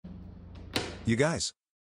You guys,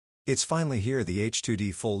 it's finally here. The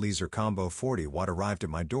H2D full laser combo 40-watt arrived at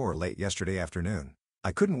my door late yesterday afternoon.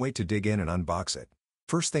 I couldn't wait to dig in and unbox it.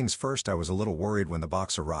 First things first, I was a little worried when the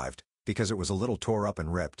box arrived, because it was a little tore up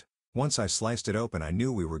and ripped. Once I sliced it open, I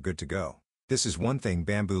knew we were good to go. This is one thing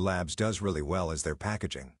Bambu Labs does really well, is their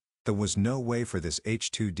packaging. There was no way for this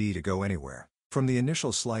H2D to go anywhere. From the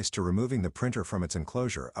initial slice to removing the printer from its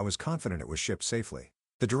enclosure, I was confident it was shipped safely.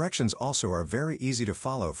 The directions also are very easy to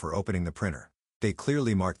follow for opening the printer. They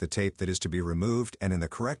clearly mark the tape that is to be removed and in the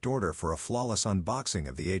correct order for a flawless unboxing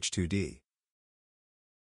of the H2D.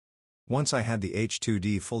 Once I had the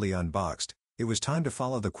H2D fully unboxed, it was time to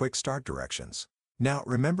follow the quick start directions. Now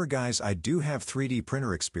remember guys, I do have 3D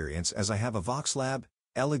printer experience as I have a VoxLab,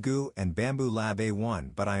 Elegoo and Bambu Lab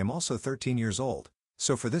A1, but I am also 13 years old,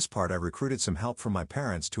 so for this part I recruited some help from my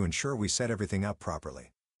parents to ensure we set everything up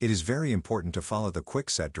properly. It is very important to follow the quick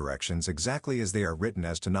set directions exactly as they are written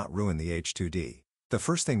as to not ruin the H2D. The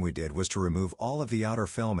first thing we did was to remove all of the outer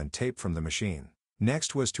film and tape from the machine.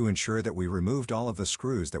 Next was to ensure that we removed all of the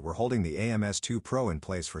screws that were holding the AMS2 Pro in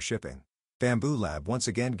place for shipping. Bambu Lab once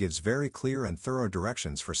again gives very clear and thorough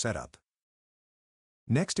directions for setup.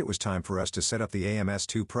 Next it was time for us to set up the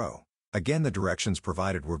AMS2 Pro. Again, the directions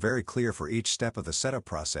provided were very clear for each step of the setup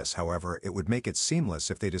process. However, it would make it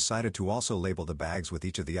seamless if they decided to also label the bags with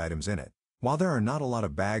each of the items in it. While there are not a lot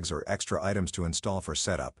of bags or extra items to install for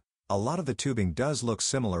setup, a lot of the tubing does look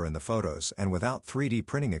similar in the photos, and without 3D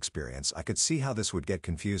printing experience I could see how this would get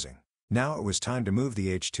confusing. Now it was time to move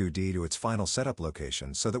the H2D to its final setup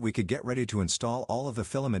location so that we could get ready to install all of the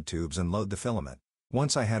filament tubes and load the filament.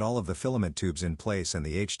 Once I had all of the filament tubes in place and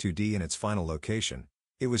the H2D in its final location,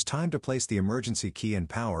 it was time to place the emergency key and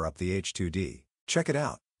power up the H2D. Check it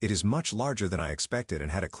out, it is much larger than I expected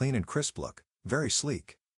and had a clean and crisp look, very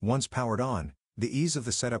sleek. Once powered on, the ease of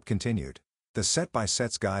the setup continued. The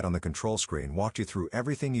set-by-sets guide on the control screen walked you through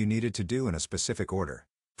everything you needed to do in a specific order.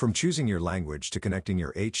 From choosing your language to connecting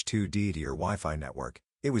your H2D to your Wi-Fi network,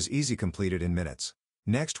 it was easy, completed in minutes.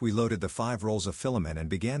 Next we loaded the 5 rolls of filament and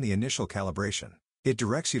began the initial calibration. It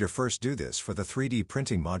directs you to first do this for the 3D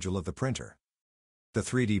printing module of the printer. The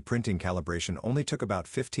 3D printing calibration only took about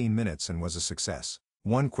 15 minutes and was a success.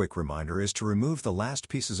 One quick reminder is to remove the last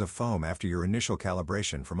pieces of foam after your initial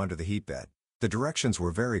calibration from under the heat bed. The directions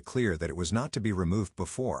were very clear that it was not to be removed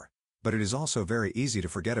before, but it is also very easy to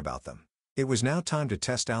forget about them. It was now time to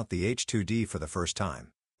test out the H2D for the first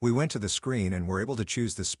time. We went to the screen and were able to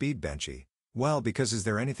choose the speed benchy. Well, because is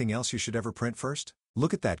there anything else you should ever print first?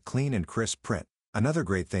 Look at that clean and crisp print. Another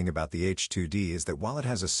great thing about the H2D is that while it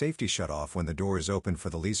has a safety shutoff when the door is open for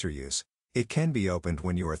the leaser use, it can be opened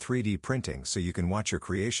when you are 3D printing so you can watch your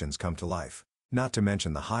creations come to life. Not to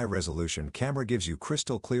mention the high-resolution camera gives you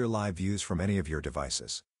crystal clear live views from any of your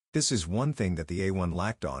devices. This is one thing that the A1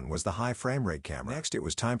 lacked on, was the high frame rate camera. Next it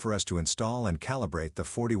was time for us to install and calibrate the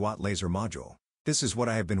 40-watt laser module. This is what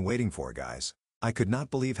I have been waiting for guys. I could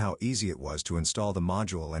not believe how easy it was to install the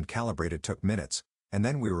module and calibrate. It took minutes, and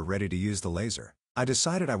then we were ready to use the laser. I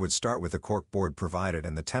decided I would start with the cork board provided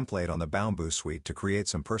and the template on the Bambu suite to create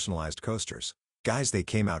some personalized coasters. Guys, they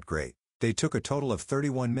came out great. They took a total of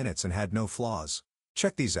 31 minutes and had no flaws.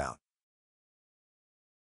 Check these out.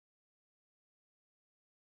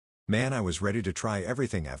 Man, I was ready to try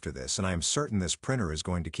everything after this, and I am certain this printer is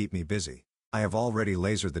going to keep me busy. I have already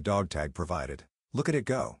lasered the dog tag provided. Look at it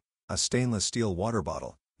go. A stainless steel water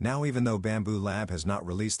bottle. Now even though Bambu Lab has not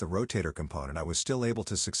released the rotator component, I was still able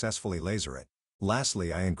to successfully laser it.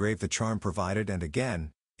 Lastly, I engraved the charm provided, and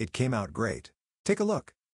again, it came out great. Take a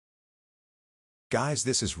look. Guys,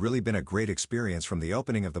 this has really been a great experience from the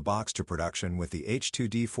opening of the box to production with the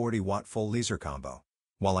H2D 40-watt full laser combo.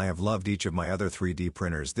 While I have loved each of my other 3D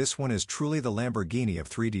printers, this one is truly the Lamborghini of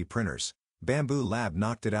 3D printers. Bambu Lab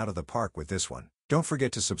knocked it out of the park with this one. Don't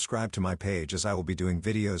forget to subscribe to my page, as I will be doing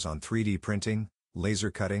videos on 3D printing, laser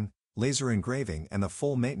cutting, laser engraving, and the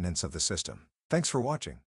full maintenance of the system. Thanks for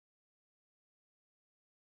watching.